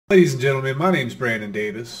Ladies and gentlemen, my name is Brandon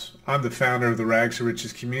Davis. I'm the founder of the Rags to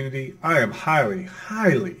Riches community. I am highly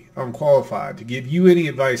unqualified to give you any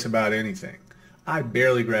advice about anything. I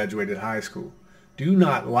barely graduated high school. Do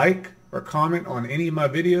not like or comment on any of my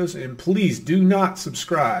videos, and please do not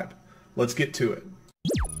subscribe. Let's get to it.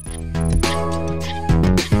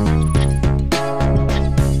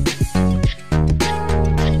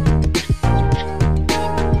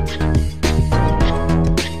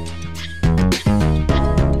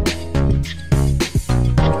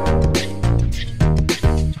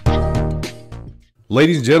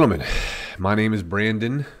 Ladies and gentlemen, my name is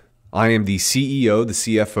Brandon. I am the CEO, the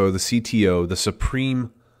CFO, the CTO, the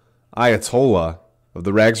Supreme Ayatollah of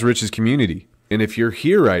the Rags to Riches community. And if you're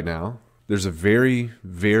here right now, there's a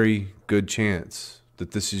very good chance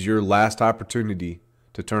that this is your last opportunity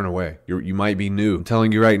to turn away. You might be new. I'm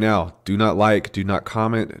telling you right now, do not like, do not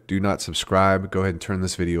comment, do not subscribe. Go ahead and turn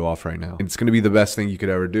this video off right now. It's going to be the best thing you could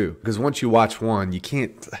ever do. Because once you watch one, you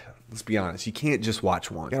can't... Let's be honest, you can't just watch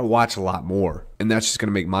one. You gotta watch a lot more. And that's just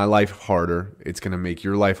gonna make my life harder. It's gonna make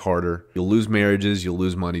your life harder. You'll lose marriages, you'll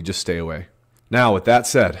lose money, just stay away. Now, with that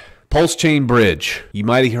said, pulse chain bridge. You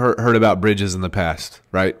might have heard about bridges in the past,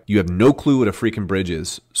 right? You have no clue what a freaking bridge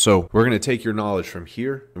is. So we're gonna take your knowledge from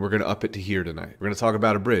here and we're gonna up it to here tonight. We're gonna talk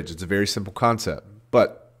about a bridge. It's a very simple concept,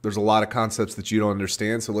 but there's a lot of concepts that you don't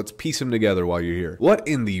understand, so let's piece them together while you're here. What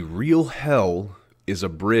in the real hell is a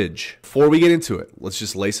bridge? Before we get into it, let's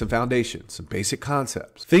just lay some foundation, some basic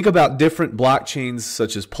concepts. Think about different blockchains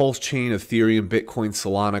such as Pulse Chain, Ethereum, Bitcoin,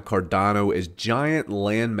 Solana, Cardano as giant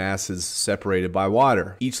land masses separated by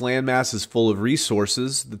water. Each landmass is full of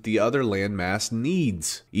resources that the other landmass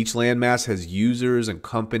needs. Each landmass has users and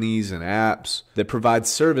companies and apps that provide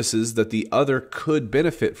services that the other could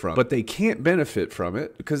benefit from, but they can't benefit from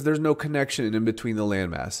it because there's no connection in between the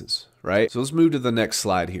landmasses. Right? So let's move to the next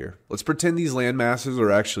slide here. Let's pretend these land masses are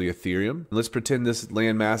actually Ethereum. Let's pretend this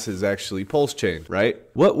land mass is actually Pulse Chain, right?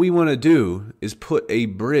 What we want to do is put a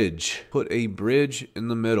bridge in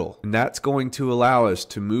the middle. And that's going to allow us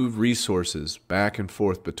to move resources back and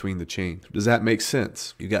forth between the chains. Does that make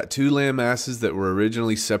sense? You got two land masses that were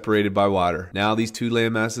originally separated by water. Now these two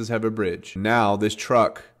land masses have a bridge. Now this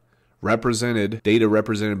truck data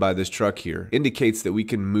represented by this truck here indicates that we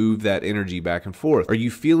can move that energy back and forth. Are you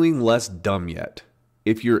feeling less dumb yet?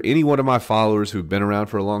 If you're any one of my followers who've been around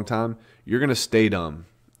for a long time, you're going to stay dumb.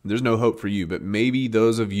 There's no hope for you, but maybe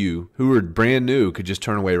those of you who are brand new could just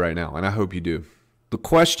turn away right now, and I hope you do. The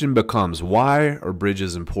question becomes, why are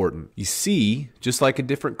bridges important? You see, just like in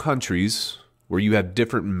different countries where you have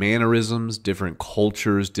different mannerisms, different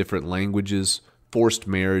cultures, different languages, forced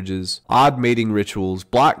marriages, odd mating rituals,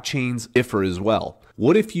 blockchains differ as well.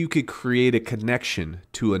 What if you could create a connection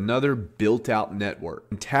to another built-out network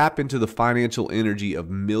and tap into the financial energy of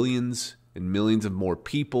millions and millions of more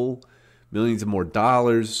people, millions of more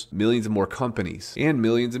dollars, millions of more companies, and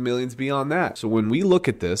millions beyond that? So when we look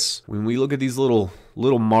at this, when we look at these little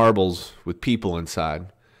marbles with people inside,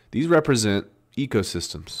 these represent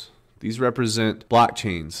ecosystems. These represent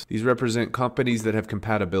blockchains. These represent companies that have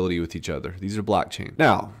compatibility with each other. These are blockchains.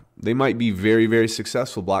 Now, they might be very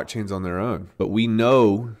successful blockchains on their own, but we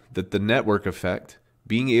know that the network effect,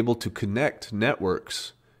 being able to connect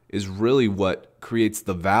networks, is really what creates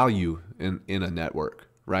the value in a network,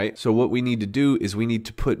 right? So what we need to do is we need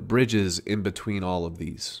to put bridges in between all of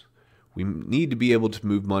these. We need to be able to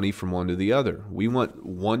move money from one to the other. We want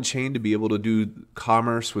one chain to be able to do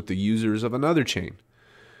commerce with the users of another chain.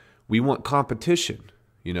 We want competition,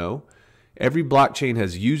 you know. Every blockchain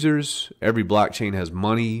has users, every blockchain has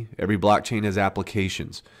money, every blockchain has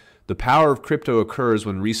applications. The power of crypto occurs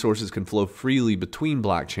when resources can flow freely between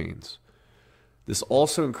blockchains. This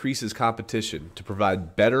also increases competition to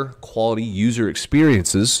provide better quality user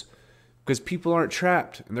experiences because people aren't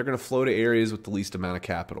trapped and they're going to flow to areas with the least amount of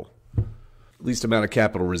capital. Least amount of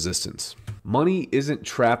capital resistance. Money isn't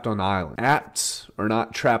trapped on islands. Apps are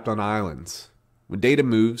not trapped on islands. When data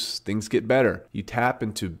moves, things get better. You tap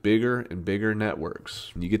into bigger and bigger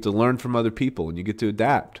networks. You get to learn from other people and you get to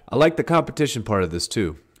adapt. I like the competition part of this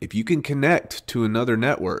too. If you can connect to another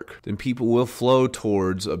network, then people will flow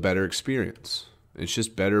towards a better experience. It's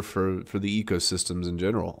just better for the ecosystems in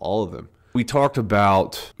general, all of them. We talked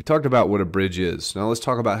about what a bridge is. Now let's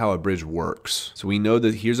talk about how a bridge works. So we know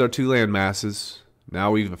that here's our two land masses.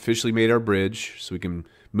 Now we've officially made our bridge so we can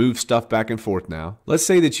move stuff back and forth now. Let's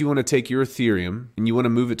say that you want to take your Ethereum and you want to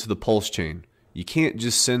move it to the Pulse chain. You can't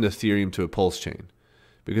just send Ethereum to a Pulse chain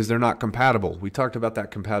because they're not compatible. We talked about that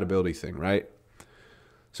compatibility thing, right?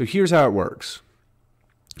 So here's how it works.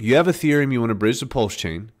 You have Ethereum, you want to bridge the Pulse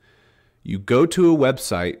chain. You go to a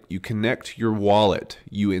website, you connect your wallet,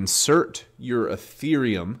 you insert your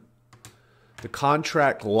Ethereum. The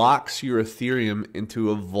contract locks your Ethereum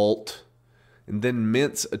into a vault and then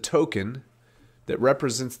mints a token that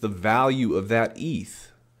represents the value of that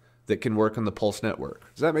ETH that can work on the Pulse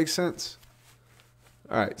network. Does that make sense?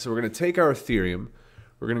 All right, so we're going to take our Ethereum.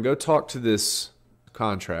 We're going to go talk to this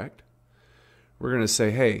contract. We're going to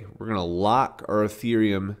say, hey, we're going to lock our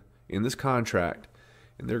Ethereum in this contract,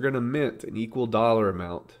 and they're going to mint an equal dollar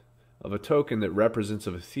amount of a token that represents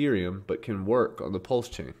of Ethereum but can work on the Pulse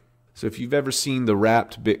chain. So if you've ever seen the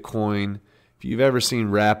wrapped Bitcoin, if you've ever seen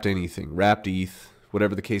wrapped anything, wrapped ETH,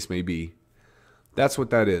 whatever the case may be, that's what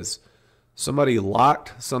that is. Somebody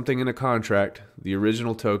locked something in a contract, the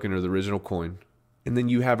original token or the original coin, and then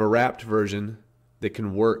you have a wrapped version that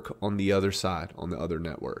can work on the other side, on the other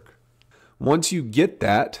network. Once you get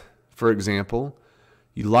that, for example,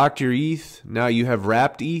 you locked your ETH, now you have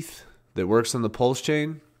wrapped ETH that works on the Pulse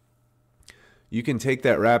chain. You can take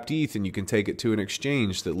that wrapped ETH and you can take it to an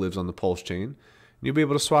exchange that lives on the Pulse chain, and you'll be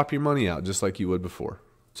able to swap your money out just like you would before.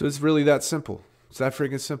 So it's really that simple. It's that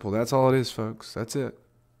freaking simple. That's all it is, folks. That's it.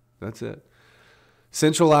 That's it.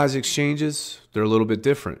 Centralized exchanges, they're a little bit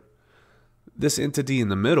different. This entity in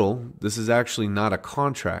the middle, this is actually not a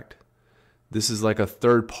contract. This is like a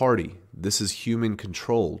third party. This is human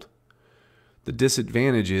controlled. The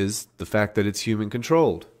disadvantage is the fact that it's human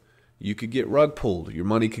controlled. You could get rug pulled. Your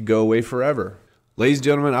money could go away forever. Ladies and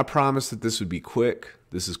gentlemen, I promised that this would be quick.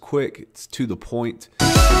 This is quick. It's to the point.